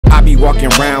I be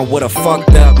walking around with a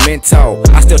fucked up mental.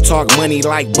 I still talk money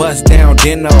like bust down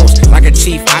dinos. Like a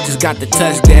chief, I just got the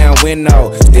touchdown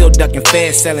window. Still ducking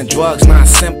feds, selling drugs, not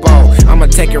simple. I'ma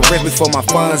take a risk before my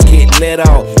funds get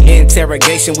little.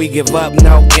 Interrogation, we give up,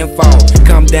 no info.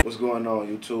 Come down. What's going on,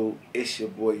 YouTube? It's your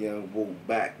boy Young Woo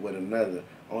back with another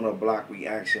On the Block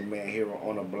reaction, man, here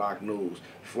on the Block News.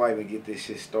 Before I even get this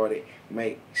shit started,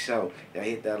 make sure y'all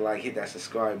hit that like, hit that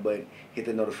subscribe button, hit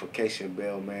the notification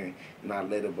bell, man. Not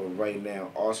later, but right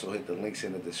now. Also hit the links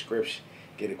in the description.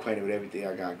 Get acquainted with everything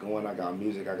I got going. I got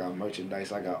music, I got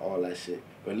merchandise, I got all that shit.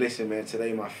 But listen, man,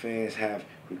 today my fans have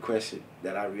requested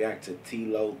that I react to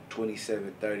T-Lo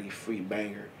 2730 Free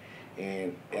Banger.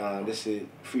 And this is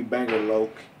Free Banger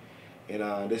Loke.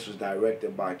 And this was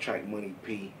directed by Track Money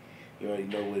P. You already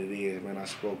know what it is, man. I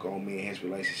spoke on me and his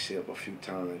relationship a few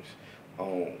times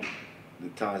on the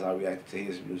times I reacted to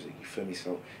his music, you feel me?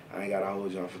 So I ain't gotta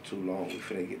hold y'all for too long. We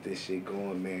finna get this shit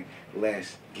going, man.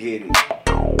 Let's get it.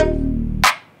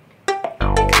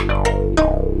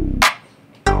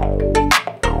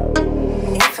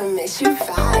 Infamous, you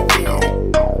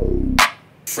vibing.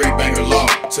 Free Banger Law,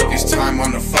 took his time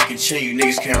on the fucking chin. You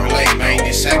niggas can't relate, man.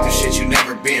 This active shit you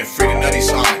never been. Free the nutty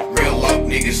side. Real low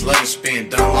niggas let it spin.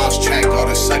 Done lost track, all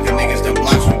the sucker niggas done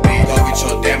blocks we been. Go get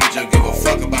your damage, don't give a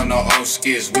fuck about no old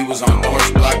skids. We was on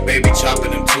North Block, baby,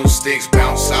 chopping them 2 sticks.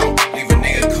 Bounce out, leave a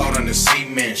nigga caught on the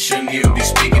cement. Shouldn't even be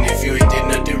speaking if you ain't did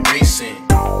nothing recent.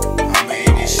 I'ma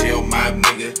hit this shit on my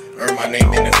nigga. Earn my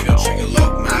name in the field, trigger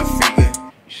look, my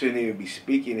figure. Shouldn't even be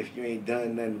speaking if you ain't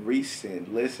done nothing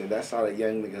recent. Listen, that's how the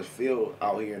young niggas feel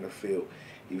out here in the field.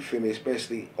 You feel me?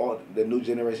 Especially all the new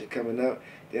generation coming up.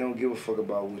 They don't give a fuck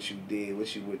about what you did,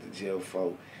 what you went to jail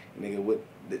for. Nigga, what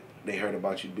they heard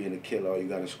about you being a killer or you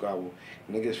got a squabble.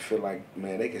 Niggas feel like,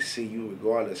 man, they can see you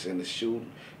regardless in the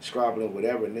shooting, squabbling,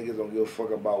 whatever. Niggas don't give a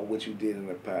fuck about what you did in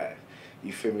the past.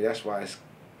 You feel me? That's why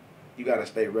you gotta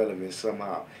stay relevant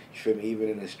somehow. You feel me? Even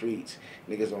in the streets,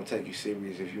 niggas don't take you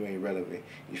serious if you ain't relevant.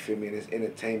 You feel me? This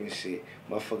entertainment shit,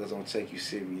 motherfuckers don't take you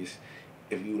serious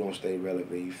if you don't stay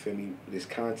relevant. You feel me? This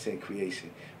content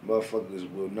creation,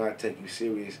 motherfuckers will not take you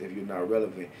serious if you're not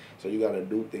relevant. So you gotta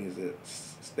do things to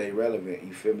stay relevant.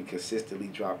 You feel me? Consistently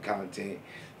drop content.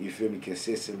 You feel me?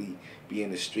 Consistently be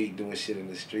in the street, doing shit in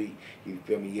the street. You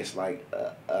feel me? It's like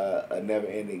a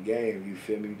never-ending game. You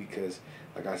feel me? Because,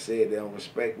 like I said, they don't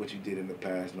respect what you did in the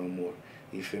past no more.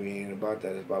 You feel me? It ain't about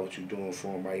that. It's about what you're doing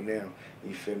for them right now.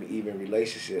 You feel me? Even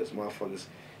relationships, motherfuckers,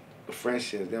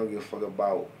 friendships, they don't give a fuck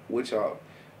about what y'all,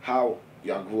 how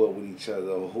y'all grew up with each other,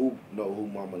 or who know who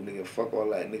mama, nigga. Fuck all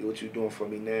that, nigga. What you doing for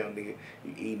me now, nigga?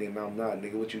 You eating and I'm not,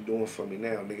 nigga. What you doing for me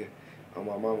now, nigga? I'm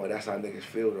my mama. That's how niggas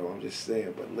feel, though. I'm just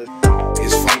saying, but listen.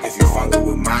 It's funk if you funkin'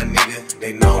 with my nigga.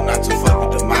 They know not to fuck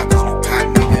with the mockers, we pot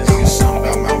niggas. Niggas something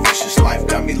about my vicious life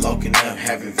got me loking up,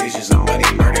 having visions of money,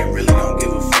 murder, and really don't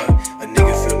give a fuck. A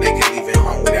nigga feel naked, leaving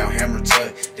home without hammer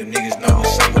tuck. Them niggas know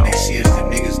what's up when they see us,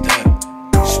 them niggas done.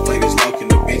 Split his loke in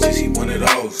the bitches, he one of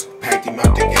those. Packed him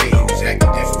out the gate, he was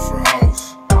acting different for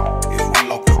hoes. If one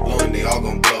loke was blowing, they all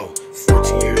gon' blow.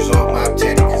 14 years old, my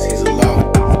tatty, cause he's a low.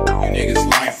 You niggas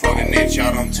lying, fucking that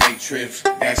y'all don't take trips.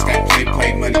 That's that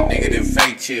play money, nigga, them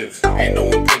fake chips. Ain't no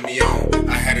one put me on,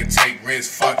 I had to take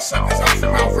risks. Fuck suckers, I'm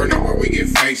from Mount Vernon where we get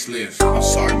facelifts. I'm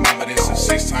sorry, mama, this is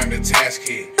 6 times the task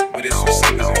hit. But if some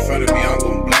suckers in front of me, I'm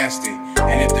gon' blast it.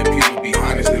 And if the people be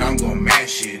honest, then I'm gon'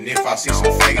 mash it. And if I see some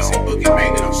faggots and boogie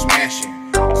man, then I'm smashing.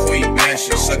 Queen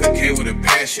bashing, sucker K with a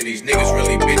passion. These niggas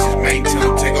really bitches, man,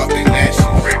 tell them take off their lashes.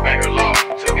 Free Banger Law,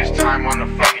 took his time on the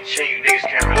fucking chin. You niggas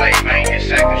can't relate, man. This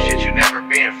active shit you never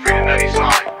been. Free the nutty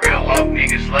side. Real low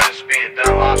niggas let it spin.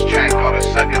 Done lost track, all the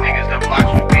sucker niggas done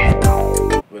blocks we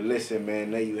been. But listen,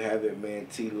 man, there you have it, man.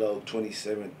 T-Lo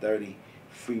 2730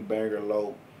 Free Banger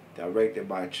Low, directed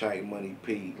by Track Money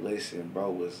P. Listen,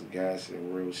 bro, was gas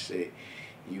and real shit.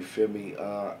 You feel me?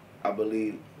 I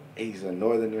believe he's a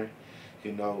northerner.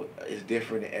 You know, it's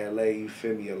different in LA. You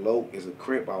feel me? A Loke is a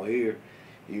Crip out here.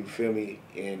 You feel me?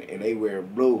 And they wear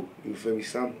blue. You feel me?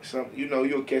 Some you know,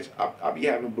 you'll catch. I be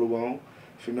having blue on.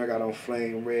 Feel me? I got on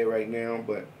flame red right now,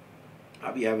 but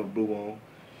I be having blue on.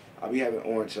 I be having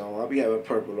orange on. I be having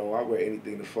purple on. I wear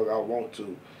anything the fuck I want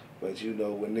to. But you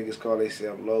know, when niggas call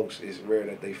themselves Lokes, it's rare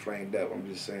that they flamed up. I'm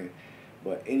just saying.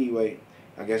 But anyway,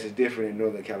 I guess it's different in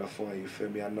Northern California. You feel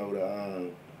me? I know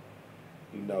the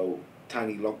you know,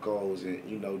 Tiny Locos and,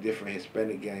 you know, different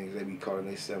Hispanic gangs, they be calling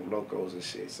themselves Locos and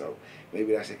shit. So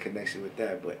maybe that's a connection with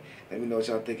that. But let me know what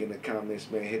y'all think in the comments,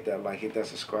 man. Hit that like, hit that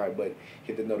subscribe button,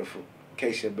 hit the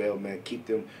notification bell, man. Keep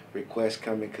them requests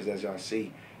coming, because as y'all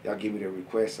see, y'all give me the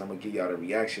requests, I'm going to give y'all the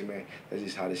reaction, man. That's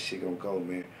just how this shit going to go,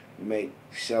 man. Make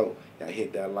sure y'all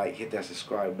hit that like, hit that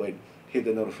subscribe button, hit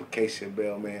the notification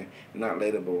bell, man. Not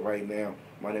later, but right now.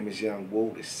 My name is Young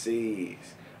Woo. This is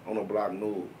On the Block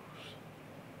News.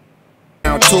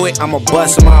 Down to it, I'ma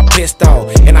bust my pistol,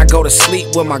 and I go to sleep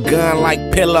with my gun like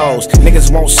pillows.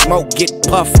 Niggas won't smoke, get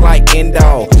puffed like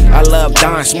Indo. I love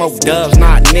Don, smoke dubs,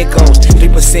 not nickels.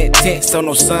 3% tint, so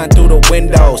no sun through the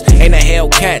windows. Ain't a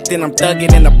Hellcat, then I'm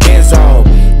thugging in a Benzo.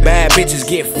 Bad bitches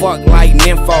get fucked like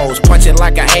nymphos. Punch it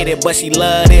like I hate it, but she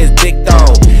love this dick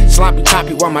though. Sloppy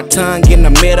toppy while my tongue in the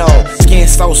middle. Skin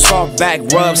so soft, back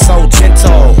rub so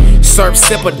gentle. Serve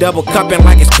sipper, double cupping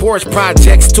like it's Porsche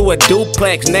projects to a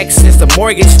duplex. Next is the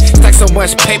mortgage. Stack so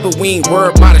much paper, we ain't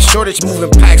worried about a shortage. Moving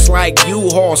packs like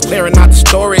U-Hauls, clearing out the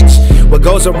storage. What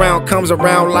goes around comes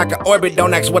around like an orbit.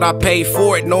 Don't ask what I paid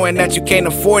for it, knowing that you can't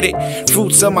afford it.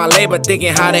 Fruits of my labor,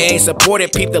 thinking how they ain't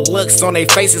supported. Peep the looks on their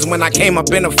faces when I came up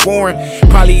in a foreign.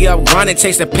 Probably up running,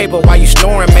 chasing paper while you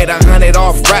snoring. Made 100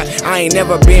 off rap, I ain't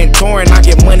never been touring. I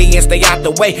get money and stay out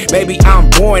the way, baby, I'm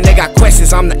boring. They got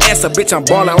questions, I'm the answer, bitch, I'm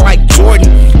ballin' like Jordan.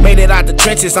 Made it out the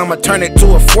trenches, I'ma turn it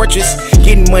to a fortress.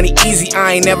 Getting money easy,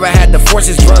 I ain't never had the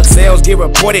forces. Drug sales get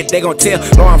reported, they gon' tell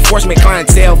law enforcement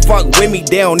clientele. Fuck with me,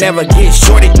 they'll never get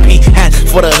shorted. P hats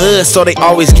for the hood, so they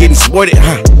always getting sported,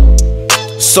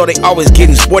 So they always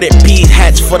getting sported. P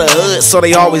hats for the hood, so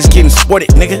they always getting sported,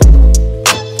 nigga.